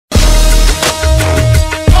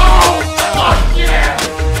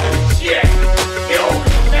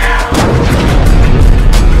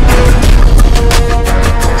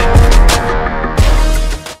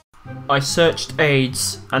I searched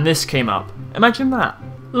AIDS and this came up. Imagine that.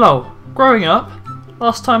 Lol, growing up,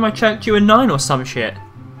 last time I checked you were 9 or some shit.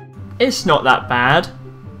 It's not that bad.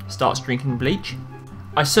 Starts drinking bleach.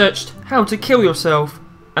 I searched how to kill yourself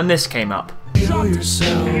and this came up. Kill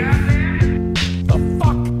yourself. The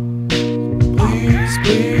fuck?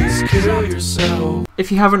 Please kill yourself.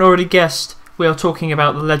 If you haven't already guessed, we are talking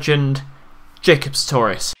about the legend Jacob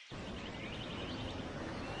Sartorius.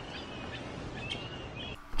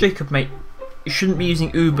 Jacob, mate, you shouldn't be using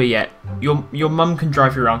Uber yet. Your mum can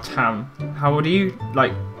drive you around town. How old are you?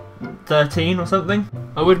 Like 13 or something?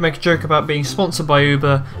 I would make a joke about being sponsored by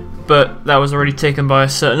Uber, but that was already taken by a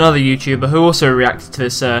certain other YouTuber who also reacted to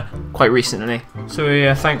this quite recently. So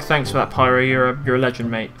yeah, thanks for that, Pyro. You're a legend,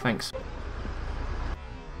 mate. Thanks.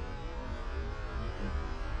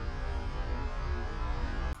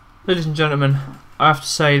 Ladies and gentlemen, I have to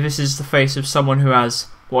say this is the face of someone who has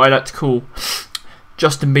what I like to call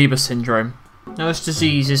Justin Bieber syndrome. Now this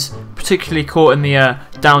disease is particularly caught in the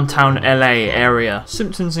downtown LA area.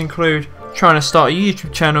 Symptoms include trying to start a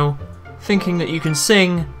YouTube channel, thinking that you can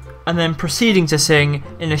sing, and then proceeding to sing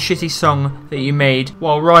in a shitty song that you made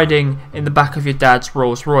while riding in the back of your dad's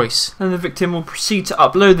Rolls Royce. Then the victim will proceed to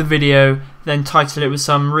upload the video, then title it with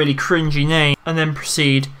some really cringy name, and then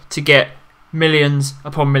proceed to get millions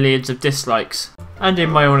upon millions of dislikes. And in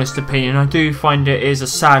my honest opinion, I do find it is a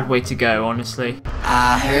sad way to go, honestly.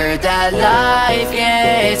 I heard that life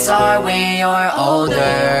gets hard when you're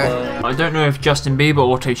older. I don't know if Justin Bieber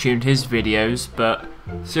auto-tuned his videos, but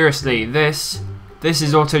seriously, this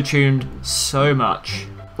is auto-tuned so much.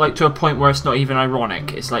 Like to a point where it's not even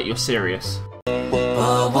ironic, it's like you're serious.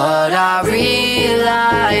 But what I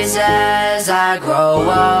realize as I grow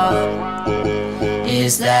up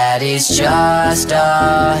is that it's just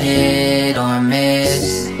a hit or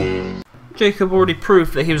miss. Jacob already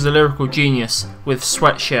proved that he was a lyrical genius with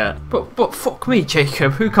Sweatshirt. But fuck me,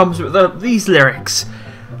 Jacob, who comes with these lyrics?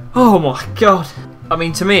 Oh my god. I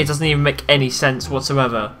mean, to me it doesn't even make any sense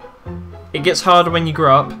whatsoever. It gets harder when you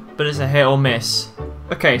grow up, but it's a hit or miss.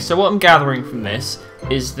 Okay, so what I'm gathering from this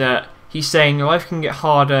is that he's saying life can get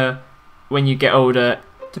harder when you get older,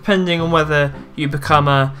 depending on whether you become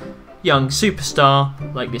a young superstar,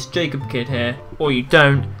 like this Jacob kid here, or you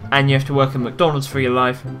don't, and you have to work at McDonald's for your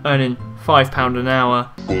life, earning £5 an hour.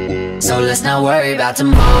 So let's not worry about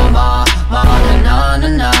tomorrow, nah.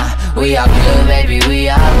 We are good, baby, we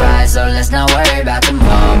are right. So let's not worry about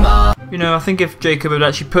tomorrow. You know, I think if Jacob had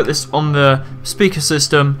actually put this on the speaker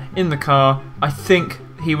system in the car, I think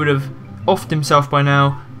he would have offed himself by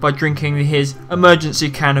now by drinking his emergency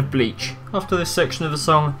can of bleach. After this section of the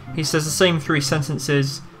song, he says the same 3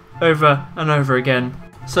 sentences over and over again.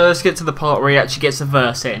 So let's get to the part where he actually gets a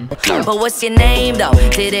verse in. But what's your name though?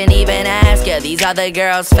 Didn't even ask ya. These other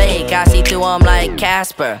girls fake, I see through them like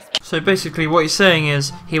Casper. So basically what he's saying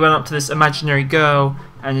is he went up to this imaginary girl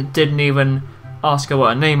and didn't even ask her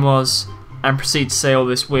what her name was and proceed to say all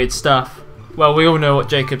this weird stuff. Well, we all know what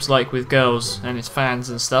Jacob's like with girls and his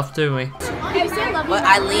fans and stuff, do we? What,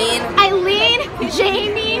 Eileen? Eileen,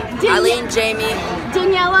 Jamie, Eileen, Jamie.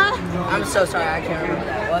 Daniela. I'm so sorry, I can't remember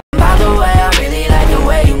that. What? By the way, I really like the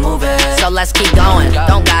way you move it. So let's keep going,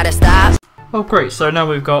 don't gotta stop. Oh great, so now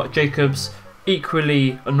we've got Jacob's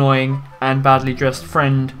equally annoying and badly dressed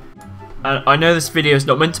friend. And I know this video is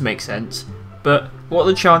not meant to make sense, but what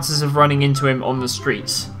are the chances of running into him on the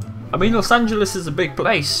streets? I mean, Los Angeles is a big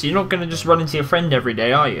place. You're not going to just run into your friend every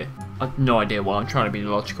day, are you? I have no idea why I'm trying to be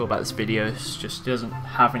logical about this video. It just doesn't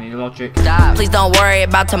have any logic. Stop. Please don't worry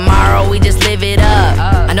about tomorrow, we just live it up.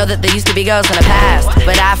 I know that there used to be girls in the past,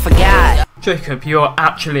 but I forgot. Jacob, you are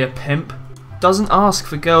actually a pimp. Doesn't ask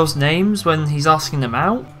for girls' names when he's asking them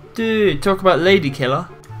out? Dude, talk about lady killer.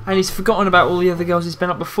 And he's forgotten about all the other girls he's been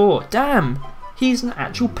up before. Damn, he's an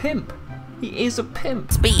actual pimp. He is a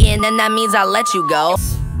pimp. Speaking, and that means I'll let you go.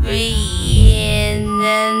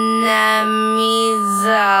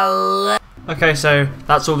 Okay, so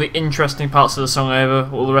that's all the interesting parts of the song over.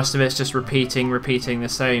 All the rest of it's just repeating the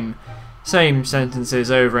same sentences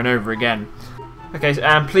over and over again. Okay,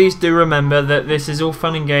 and please do remember that this is all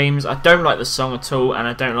fun and games. I don't like the song at all, and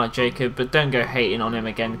I don't like Jacob, but don't go hating on him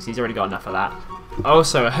again because he's already got enough of that.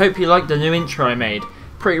 Also, I hope you liked the new intro I made.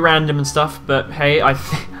 Pretty random and stuff, but hey, I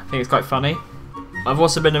think it's quite funny. I've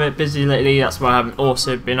also been a bit busy lately, that's why I haven't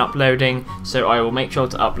also been uploading, so I will make sure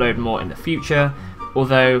to upload more in the future.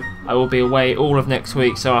 Although, I will be away all of next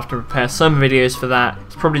week, so I have to prepare some videos for that.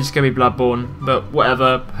 It's probably just going to be Bloodborne, but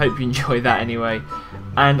whatever, hope you enjoy that anyway.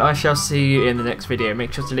 And I shall see you in the next video.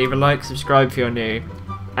 Make sure to leave a like, subscribe if you're new,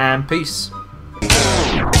 and peace.